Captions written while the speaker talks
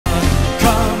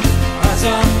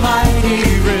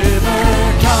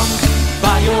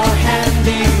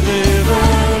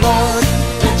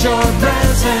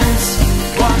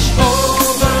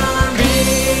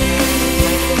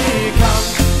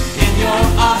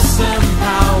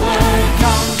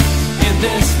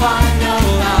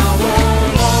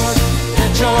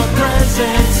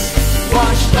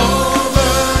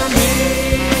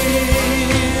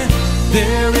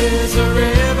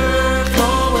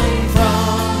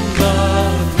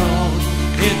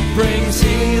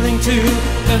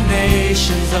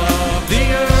nations of the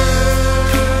earth.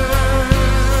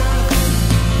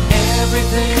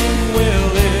 Everything will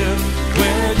live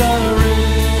where the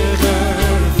river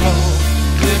flows.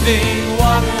 Living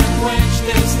water quench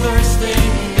this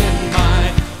thirsting in my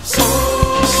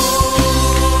soul.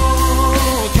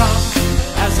 Come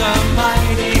as a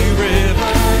mighty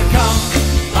river, come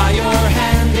by your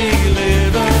hand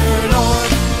deliver, Lord.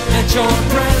 Let your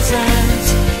presence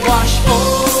wash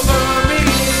over me.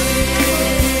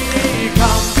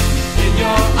 Come in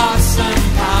your awesome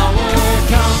power,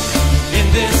 come in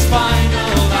this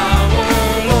final hour,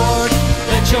 Lord.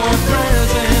 Let your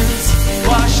presence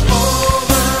wash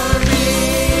over me.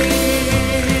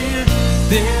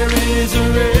 There is a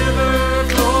river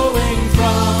flowing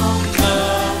from the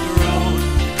throne.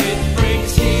 It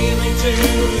brings healing to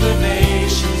the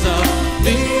nations of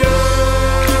the earth.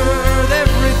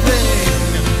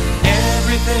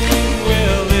 Everything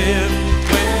will live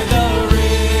where the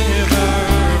river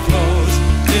flows.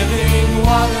 Living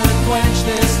water quench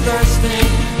this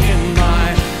thirsting in my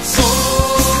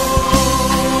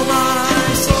soul, my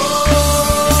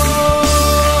soul.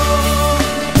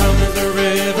 Come to the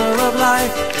river of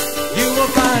life, you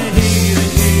will find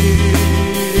healing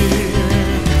here.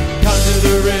 Come to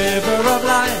the river of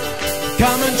life,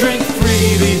 come and drink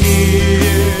freely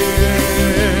here.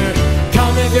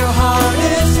 Come if your heart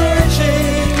is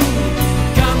searching,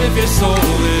 come if your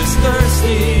soul is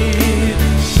thirsty.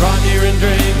 Draw near and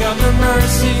drink of the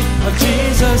mercy of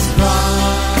Jesus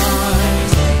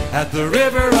Christ. At the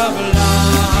river of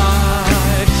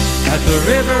life, at the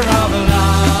river of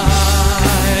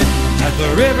life, at the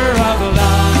river of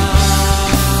life.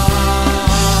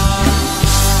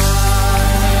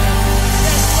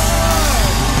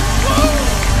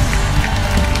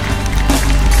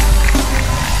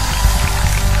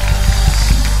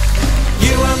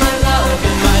 You are my love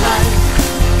and my life.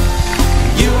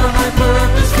 You are my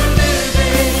purpose for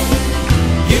living.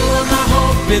 You are my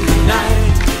hope in the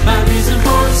night, my reason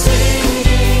for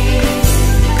singing.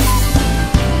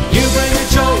 You bring a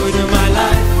joy to my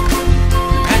life,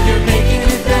 and you're making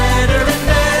it better and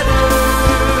better.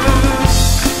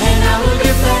 And I will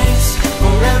give thanks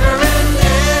forever and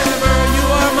ever. You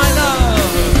are my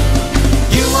love.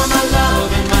 You are my love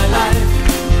and my life.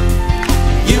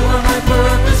 You are my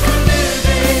purpose for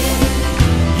living.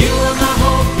 You are my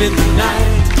hope in the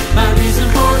night, my reason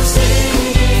for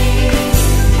singing.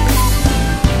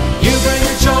 You bring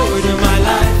a joy to my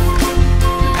life,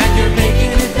 and you're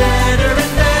making it better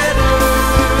and better.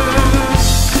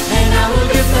 And I will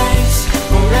give thanks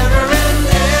forever and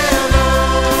ever.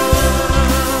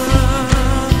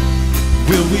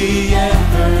 Will we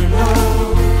ever know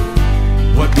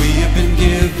what we have been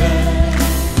given?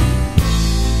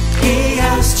 He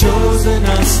has chosen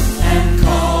us and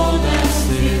called us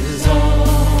his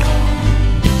own.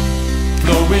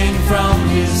 Flowing from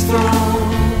his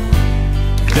throne,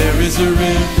 there is a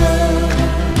river,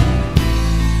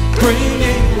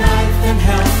 bringing life and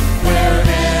health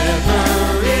wherever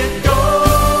it goes.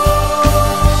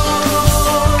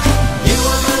 You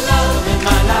are my love and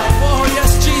my life. Oh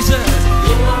yes, Jesus.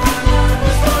 You are my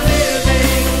purpose for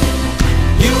living.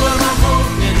 You are my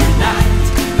hope in the night,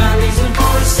 my reason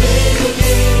for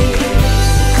singing.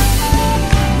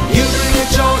 You bring a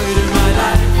joy to my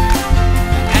life,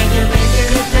 and you're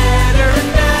making it better and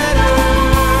better.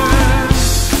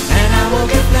 And I will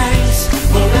give thanks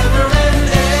forever and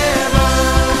ever.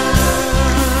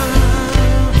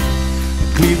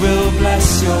 We will bless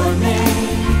your name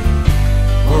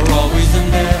for always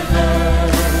and ever,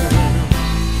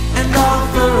 and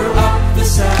offer up the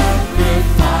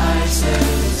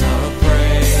sacrifices of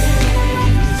praise.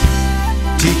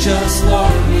 Teach us,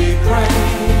 Lord, we pray,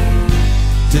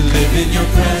 to live in your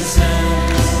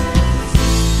presence.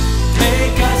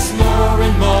 Make us more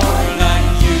and more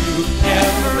like you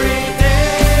every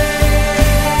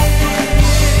day.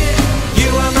 You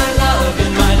are my love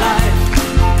and my life.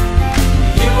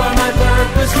 You are my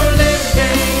purpose for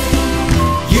living.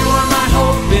 You are my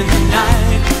hope in the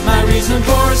night, my reason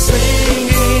for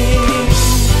singing.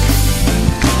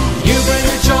 You bring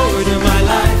a joy to my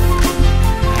life,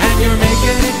 and you're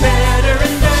making it better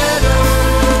and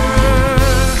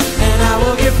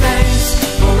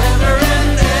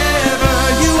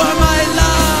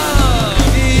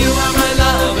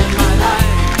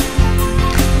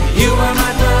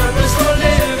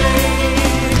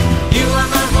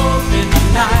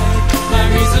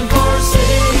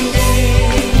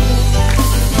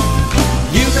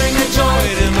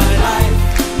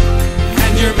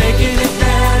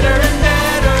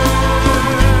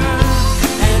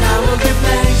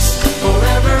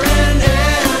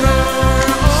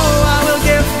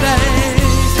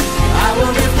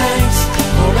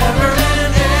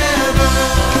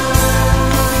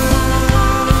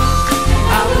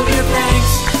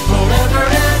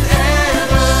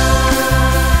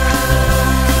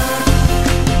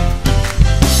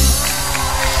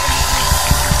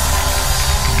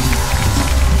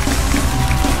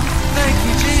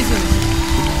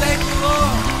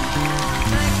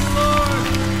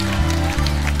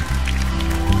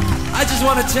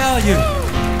tell you,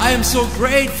 I am so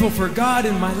grateful for God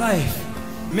in my life.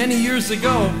 Many years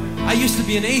ago, I used to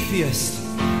be an atheist.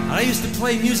 I used to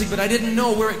play music, but I didn't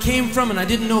know where it came from, and I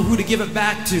didn't know who to give it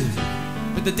back to.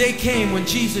 But the day came when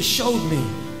Jesus showed me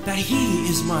that He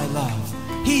is my love.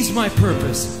 He's my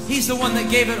purpose. He's the one that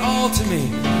gave it all to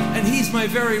me. And He's my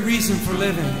very reason for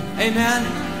living. Amen?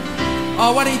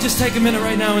 Oh, why don't you just take a minute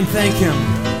right now and thank Him.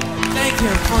 Thank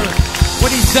Him for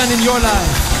what He's done in your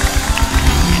life.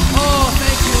 Oh,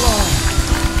 thank you, Lord.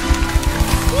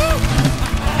 Woo.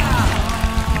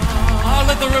 Oh,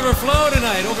 let the river flow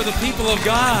tonight over the people of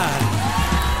God.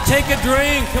 Take a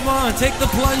drink. Come on, take the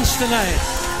plunge tonight.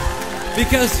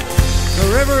 Because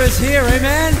the river is here.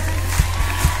 Amen?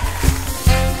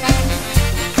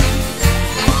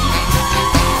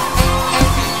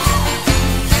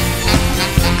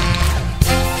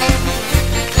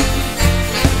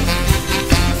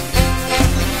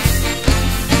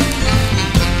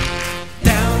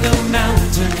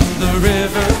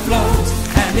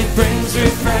 Brings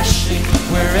refreshing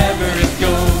wherever it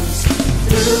goes.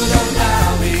 Through the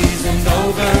valleys and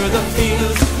over the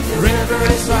fields, the river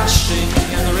is rushing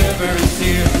and the river is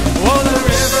here. Oh, the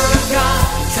river of God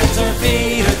sets our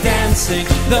feet a dancing.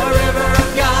 The river of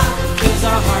God fills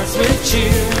our hearts with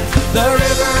cheer. The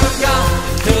river of God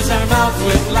fills our mouth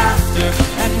with laughter,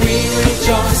 and we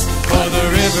rejoice, for the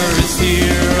river is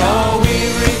here. Oh,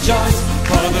 we rejoice,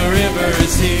 for the river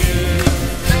is here.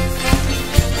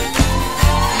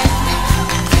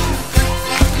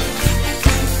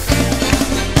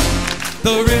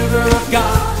 The river of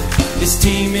God is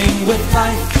teeming with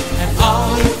life, and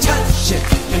all who touch it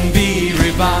can be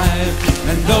revived.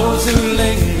 And those who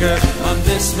linger on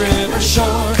this river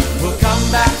shore will come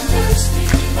back thirsty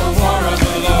for more of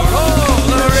the Lord. Oh,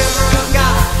 the river of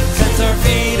God sets our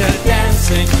feet a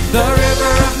dancing. The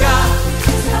river of God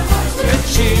fills our hearts with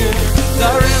cheer.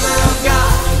 The river of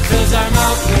God fills our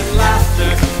mouth with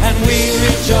laughter, and we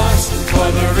rejoice, for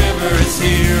the river is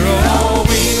here. Oh,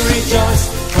 we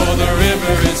rejoice, for the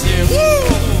river is here. Woo!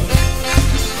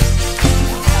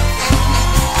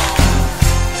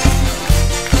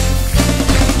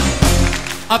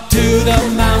 Up to the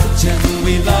mountain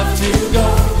we love to go,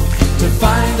 to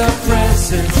find the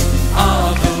presence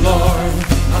of the Lord.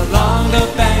 Along the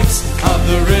banks of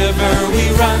the river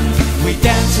we run, we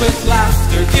dance with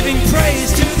laughter, giving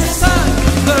praise to the sun.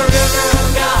 The river of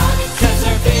God sets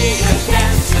our feet a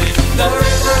dancing. The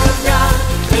river of God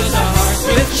fills our hearts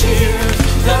with cheer.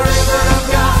 The river of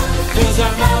God fills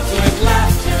our mouths with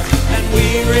laughter, and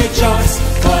we rejoice,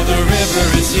 for the river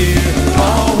is here.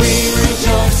 Oh, we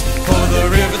rejoice, for the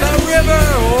river,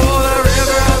 oh, the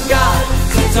river of God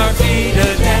sets our feet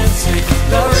a dancing.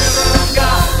 The river of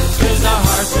God fills our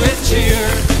hearts with cheer.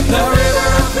 The river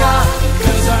of God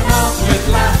fills our mouths with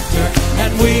laughter,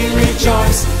 and we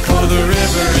rejoice, for the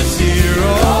river is here.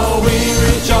 Oh, we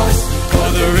rejoice, for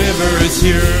the river is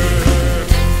here.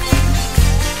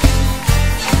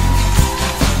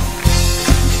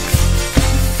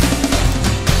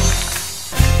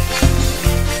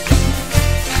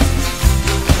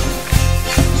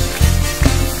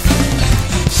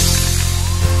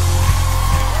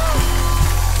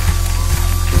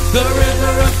 The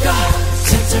river of God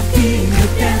sets our feet a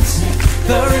dancing.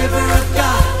 The river of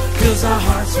God fills our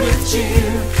hearts with cheer.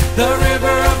 The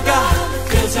river of God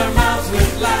fills our mouths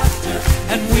with laughter,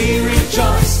 and we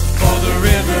rejoice, for the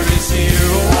river is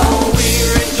here. Oh, we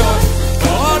rejoice.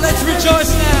 Oh, let's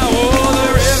rejoice now. Oh,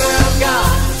 the river of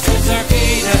God sets our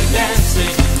feet a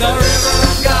dancing. The river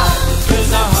of God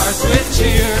fills our hearts with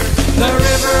cheer. The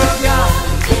river of God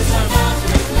fills our mouths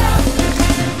with laughter,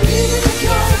 and we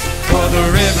rejoice, for the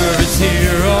river is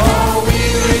here. Oh, we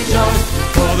rejoice,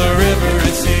 for the river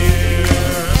is here.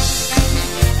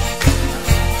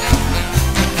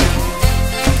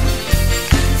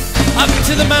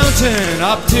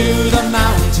 Up to the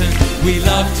mountain, we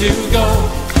love to go,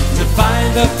 to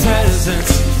find the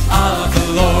presence of the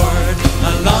Lord.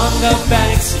 Along the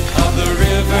banks of the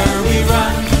river we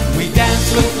run,